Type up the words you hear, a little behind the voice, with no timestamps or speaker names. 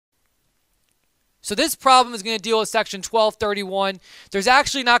So this problem is going to deal with section 1231. There's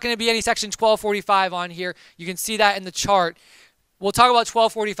actually not going to be any section 1245 on here. You can see that in the chart. We'll talk about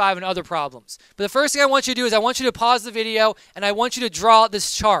 1245 and other problems. But the first thing I want you to do is I want you to pause the video and I want you to draw out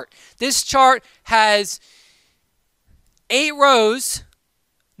this chart. This chart has 9 rows,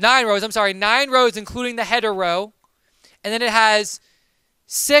 including the header row. And then it has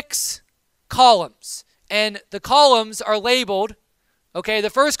 6 columns. And the columns are labeled. Okay, the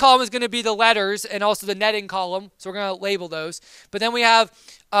first column is going to be the letters and also the netting column. So we're going to label those. But then we have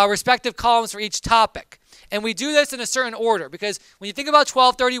respective columns for each topic. And we do this in a certain order because when you think about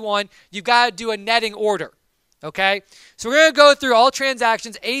 1231, you've got to do a netting order. Okay, so we're going to go through all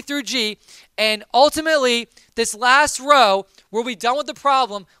transactions A through G. And ultimately, this last row, we'll be done with the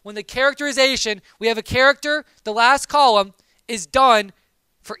problem when the characterization, we have a character, the last column, is done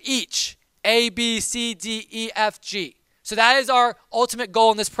for each A, B, C, D, E, F, G. So that is our ultimate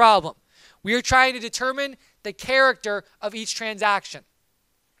goal in this problem. We are trying to determine the character of each transaction.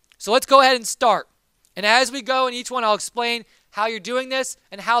 So let's go ahead and start. And as we go in each one, I'll explain how you're doing this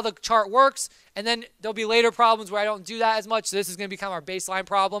and how the chart works. And then there'll be later problems where I don't do that as much. So this is going to be kind of our baseline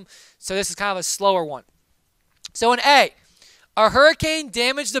problem. So this is kind of a slower one. So in A, a hurricane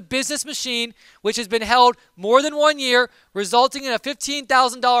damaged a business machine which has been held more than 1 year, resulting in a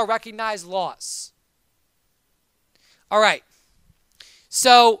 $15,000 recognized loss. All right.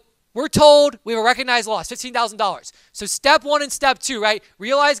 So we're told we have a recognized loss, $15,000. So step 1 and step 2, right?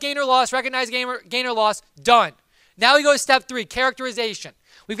 Realize gain or loss, recognize gain or loss, done. Now we go to step 3, characterization.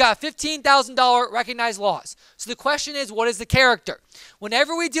 We've got a $15,000 recognized loss. So the question is, what is the character?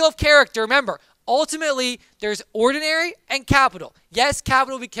 Whenever we deal with character, remember, ultimately, there's ordinary and capital. Yes,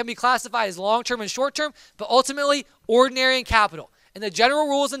 capital can be classified as long-term and short-term, but ultimately, ordinary and capital. And the general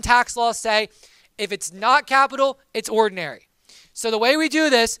rules in tax law say, if it's not capital, it's ordinary. So the way we do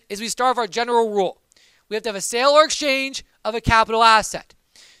this is we start with our general rule. We have to have a sale or exchange of a capital asset.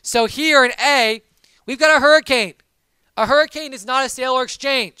 So here in A, we've got a hurricane. A hurricane is not a sale or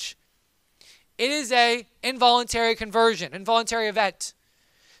exchange. It is a involuntary conversion, involuntary event.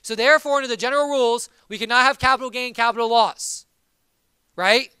 So therefore, under the general rules, we cannot have capital gain, capital loss,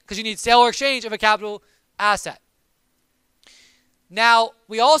 right? Because you need sale or exchange of a capital asset. Now,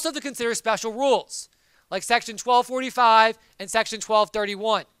 we also have to consider special rules, like section 1245 and section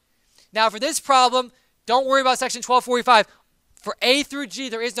 1231. Now, for this problem, don't worry about section 1245. For A through G,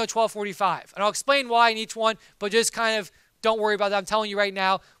 there is no 1245. And I'll explain why in each one, but just kind of don't worry about that. I'm telling you right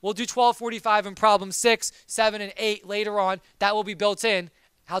now, we'll do 1245 in problem 6, 7, and 8 later on. That will be built in,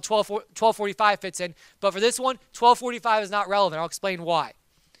 how 1245 fits in. But for this one, 1245 is not relevant. I'll explain why.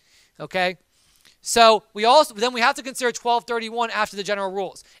 Okay? So we have to consider 1231 after the general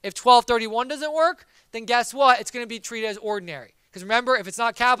rules. If 1231 doesn't work, then guess what? It's going to be treated as ordinary. Because remember, if it's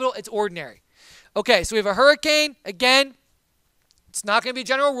not capital, it's ordinary. Okay, so we have a hurricane. Again, it's not going to be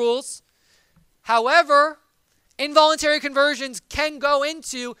general rules. However, involuntary conversions can go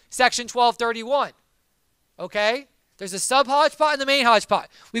into section 1231. Okay? There's a sub-hodgepodge and the main hodgepodge.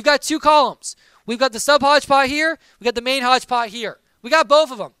 We've got 2 columns. We've got the sub-hodgepodge here. We've got the main hodgepodge here. We got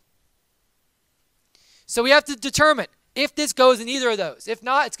both of them. So we have to determine if this goes in either of those. If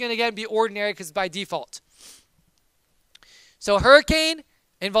not, it's going to, again, be ordinary because it's by default. So hurricane,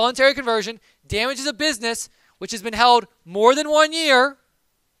 involuntary conversion, damages a business which has been held more than 1 year,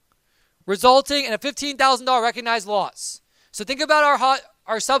 resulting in a $15,000 recognized loss. So think about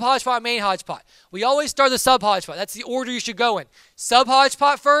our sub-hodgepodge, main hodgepodge. We always start the sub-hodgepodge. That's the order you should go in.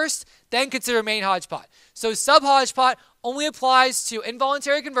 Sub-hodgepodge first, then consider main hodgepodge. So sub-hodgepodge only applies to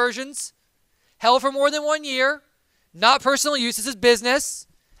involuntary conversions, held for more than 1 year, not personal use, this is business,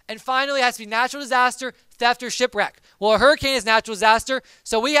 and finally it has to be natural disaster, theft, or shipwreck. Well, a hurricane is natural disaster,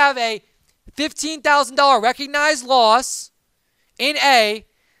 so we have a $15,000 recognized loss in A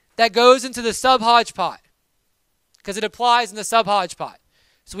that goes into the sub-hodgepodge because it applies in the sub-hodgepodge.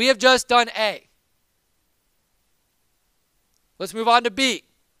 So we have just done A. Let's move on to B.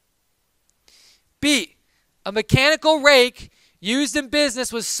 B, a mechanical rake used in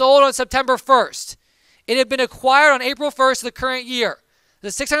business was sold on September 1st. It had been acquired on April 1st of the current year. The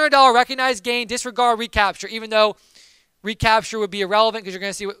 $600 recognized gain, disregard recapture, even though recapture would be irrelevant because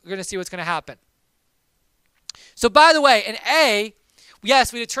you're going to see what's going to happen. So by the way, in A,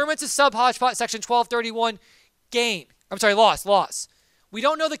 yes, we determined it's a sub-hodgepodge, section 1231 loss. We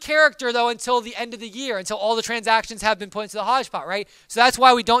don't know the character, though, until the end of the year, until all the transactions have been put into the hodgepodge, right? So that's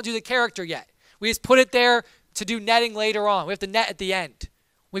why we don't do the character yet. We just put it there to do netting later on. We have to net at the end.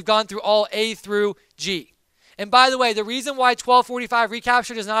 We've gone through all A through G. And by the way, the reason why 1245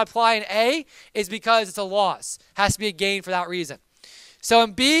 recapture does not apply in A is because it's a loss. It has to be a gain for that reason. So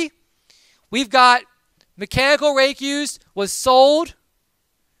in B, we've got mechanical rake used was sold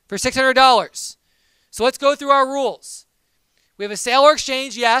for $600. So let's go through our rules. We have a sale or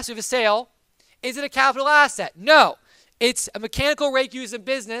exchange. Yes, we have a sale. Is it a capital asset? No. It's a mechanical rake used in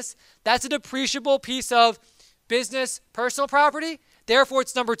business. That's a depreciable piece of business personal property. Therefore,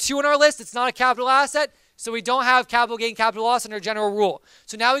 it's number 2 on our list. It's not a capital asset, so we don't have capital gain, capital loss under general rule.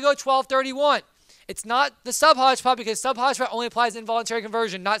 So now we go 1231. It's not the sub-hodgepodge because sub-hodgepodge only applies to involuntary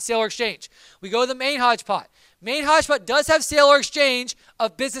conversion, not sale or exchange. We go to the main hodgepodge. Main hodgepodge does have sale or exchange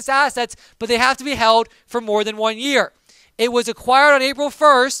of business assets, but they have to be held for more than 1 year. It was acquired on April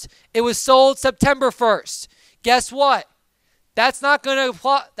 1st. It was sold September 1st. Guess what? That's not going to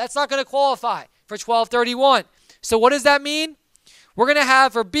qualify for 1231. So what does that mean? We're going to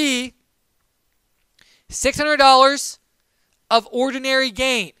have for B $600 of ordinary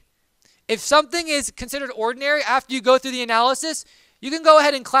gain. If something is considered ordinary after you go through the analysis, you can go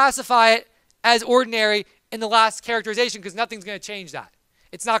ahead and classify it as ordinary in the last characterization because nothing's going to change that.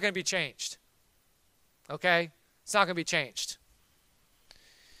 It's not going to be changed. Okay? It's not going to be changed.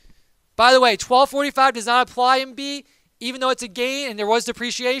 By the way, 1245 does not apply in B, even though it's a gain and there was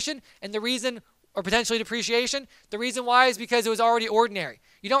depreciation, and the reason, or potentially depreciation, the reason why is because it was already ordinary.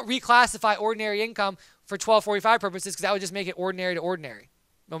 You don't reclassify ordinary income for 1245 purposes because that would just make it ordinary to ordinary.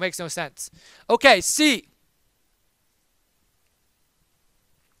 It makes no sense. Okay, C.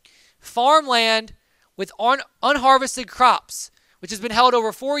 Farmland with unharvested crops, which has been held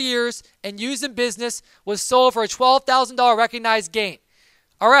over 4 years and used in business, was sold for a $12,000 recognized gain.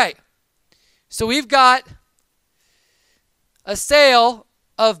 All right. So we've got a sale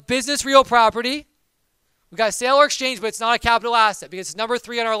of business real property. We've got a sale or exchange, but it's not a capital asset because it's number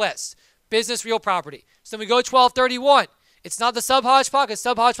 3 on our list. Business real property. So then we go 1231. It's not the sub-hodgepodge because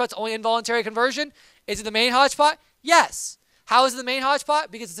sub-hodgepodge is only involuntary conversion. Is it the main hodgepodge? Yes. How is it the main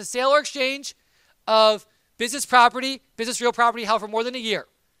hodgepodge? Because it's a sale or exchange of business property, business real property held for more than a year.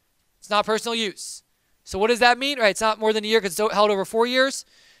 It's not personal use. So what does that mean? Right, it's not more than a year because it's held over 4 years.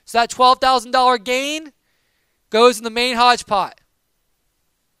 So that $12,000 gain goes in the main hodgepodge.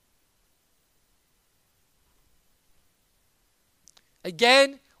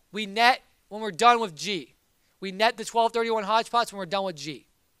 Again, we net when we're done with G. We net the 1231 hodgepodge when we're done with G.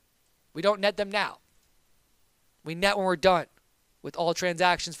 We don't net them now. We net when we're done with all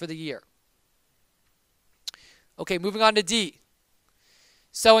transactions for the year. Okay, moving on to D.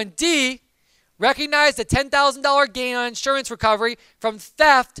 So in D, recognize the $10,000 gain on insurance recovery from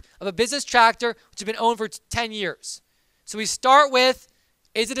theft of a business tractor which has been owned for 10 years. So we start with,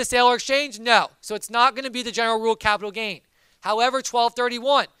 is it a sale or exchange? No. So it's not going to be the general rule capital gain. However,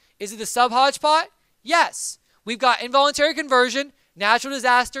 1231, is it the sub-hodgepodge? Yes. We've got involuntary conversion, natural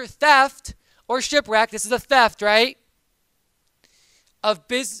disaster, theft, or shipwreck. This is a theft, right? Of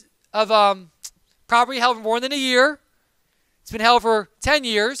property held for more than a year. It's been held for 10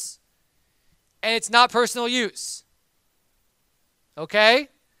 years. And it's not personal use. Okay?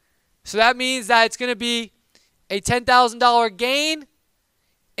 So that means that it's going to be a $10,000 gain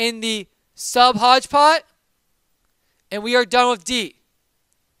in the sub-hodgepodge. And we are done with D.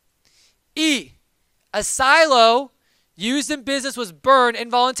 E. A silo used in business was burned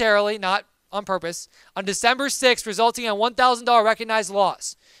involuntarily, not on purpose, on December 6th, resulting in a $1,000 recognized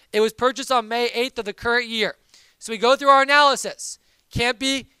loss. It was purchased on May 8th of the current year. So we go through our analysis. Can't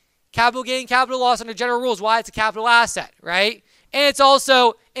be capital gain, capital loss under general rules. Why? It's a capital asset, right? And it's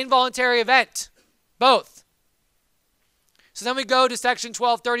also involuntary event. Both. So then we go to section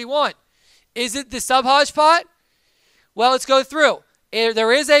 1231. Is it the sub-hodgepodge? Well, let's go through.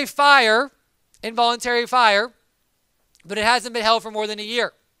 There is a fire, involuntary fire, but it hasn't been held for more than a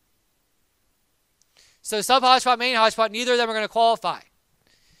year. So sub-hodgepodge, main hodgepodge, neither of them are going to qualify.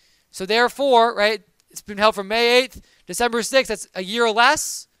 So therefore, right, it's been held from May 8th, December 6th, that's a year or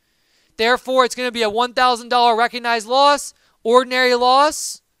less. Therefore, it's going to be a $1,000 recognized loss, ordinary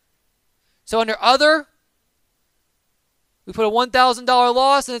loss. So under other, we put a $1,000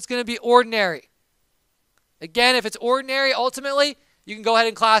 loss, and it's going to be ordinary. Again, if it's ordinary, ultimately, you can go ahead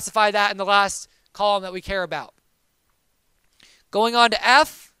and classify that in the last column that we care about. Going on to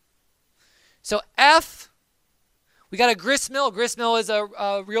F. So F, we got a grist mill. A grist mill is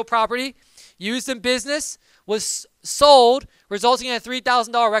a real property used in business, was sold, resulting in a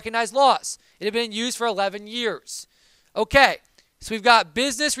 $3,000 recognized loss. It had been used for 11 years. Okay, so we've got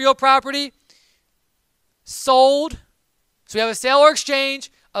business, real property, sold. So we have a sale or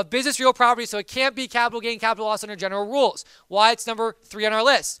exchange of business, real property, so it can't be capital gain, capital loss under general rules. Why? It's number 3 on our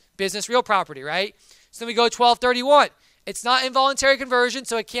list. Business, real property, right? So then we go 1231. It's not involuntary conversion,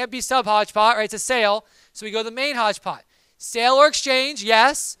 so it can't be sub-hodgepodge, right? It's a sale. So we go to the main hodgepodge. Sale or exchange,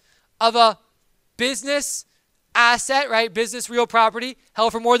 yes, of a business asset, right? Business real property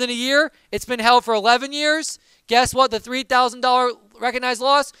held for more than a year. It's been held for 11 years. Guess what? The $3,000 recognized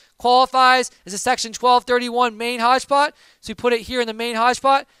loss qualifies as a Section 1231 main hodgepodge. So we put it here in the main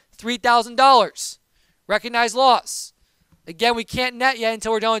hodgepodge, $3,000 recognized loss. Again, we can't net yet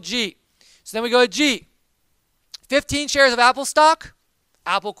until we're done with G. So then we go to G. 15 shares of Apple stock,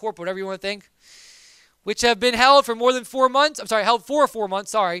 Apple Corp, whatever you want to think, which have been held for more than 4 months. I'm sorry, held for 4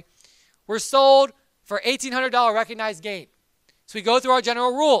 months, were sold for $1,800 recognized gain. So we go through our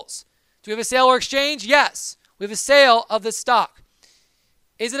general rules. Do we have a sale or exchange? Yes. We have a sale of the stock.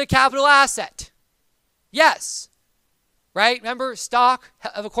 Is it a capital asset? Yes. Right? Remember, stock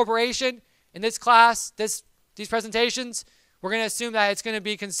of a corporation in this class, these presentations, we're going to assume that it's going to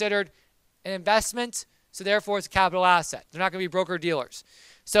be considered an investment, so therefore it's a capital asset. They're not going to be broker-dealers.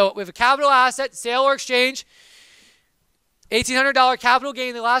 So we have a capital asset, sale or exchange, $1,800 capital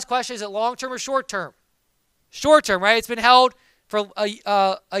gain. The last question, is it long-term or short-term? Short-term, right? It's been held for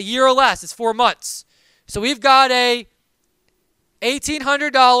a year or less. It's 4 months. So we've got a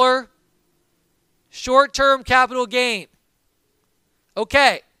 $1,800 short-term capital gain.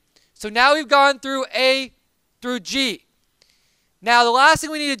 Okay, so now we've gone through A through G. Now the last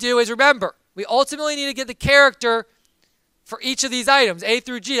thing we need to do is remember, we ultimately need to get the character for each of these items, A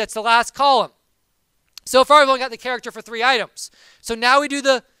through G. That's the last column. So far, we've only got the character for 3 items. So now we do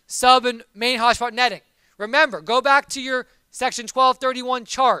the sub and main hodgepodge netting. Remember, go back to your Section 1231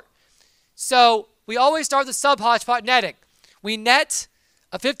 chart. So we always start the sub hodgepodge netting. We net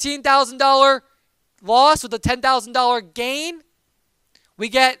a $15,000 loss with a $10,000 gain. We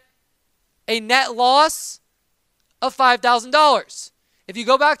get a net loss of $5,000. If you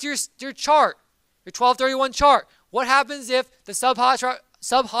go back to your chart, your 1231 chart, what happens if the sub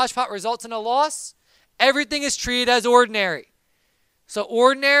hodgepodge results in a loss? Everything is treated as ordinary. So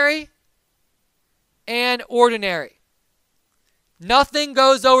ordinary and ordinary. Nothing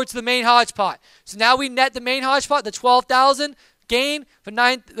goes over to the main hodgepodge. So now we net the main hodgepodge, the $12,000 gain with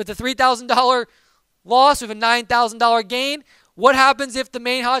the $3,000 loss with a $9,000 gain. What happens if the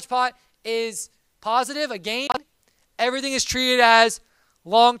main hodgepodge is positive, a gain? Everything is treated as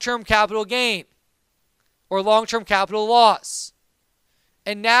long-term capital gain or long-term capital loss.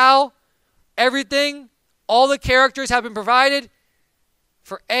 And now everything, all the characters have been provided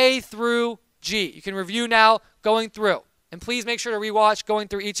for A through G. You can review now going through. And please make sure to rewatch going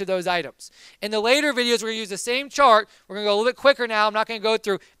through each of those items. In the later videos, we're going to use the same chart. We're going to go a little bit quicker now. I'm not going to go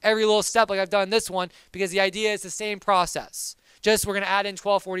through every little step like I've done in this one because the idea is the same process. Just we're going to add in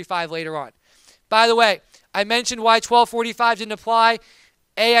 1245 later on. By the way, I mentioned why 1245 didn't apply.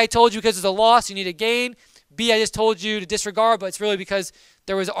 A, I told you because it's a loss, you need a gain. B, I just told you to disregard, but it's really because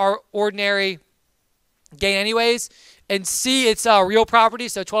there was our ordinary gain anyways. And C, it's real property,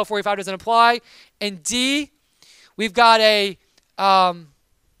 so 1245 doesn't apply. And D, we've got a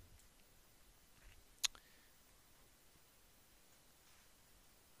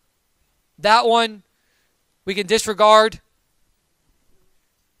that one we can disregard.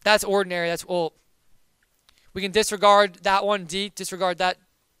 That's ordinary. That's well. We can disregard that one. D, disregard that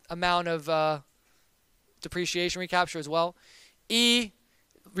amount of depreciation recapture as well. E,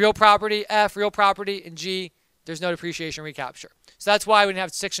 real property. F, real property. And G, there's no depreciation recapture. So that's why we didn't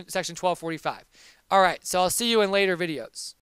have section 1245. All right, so I'll see you in later videos.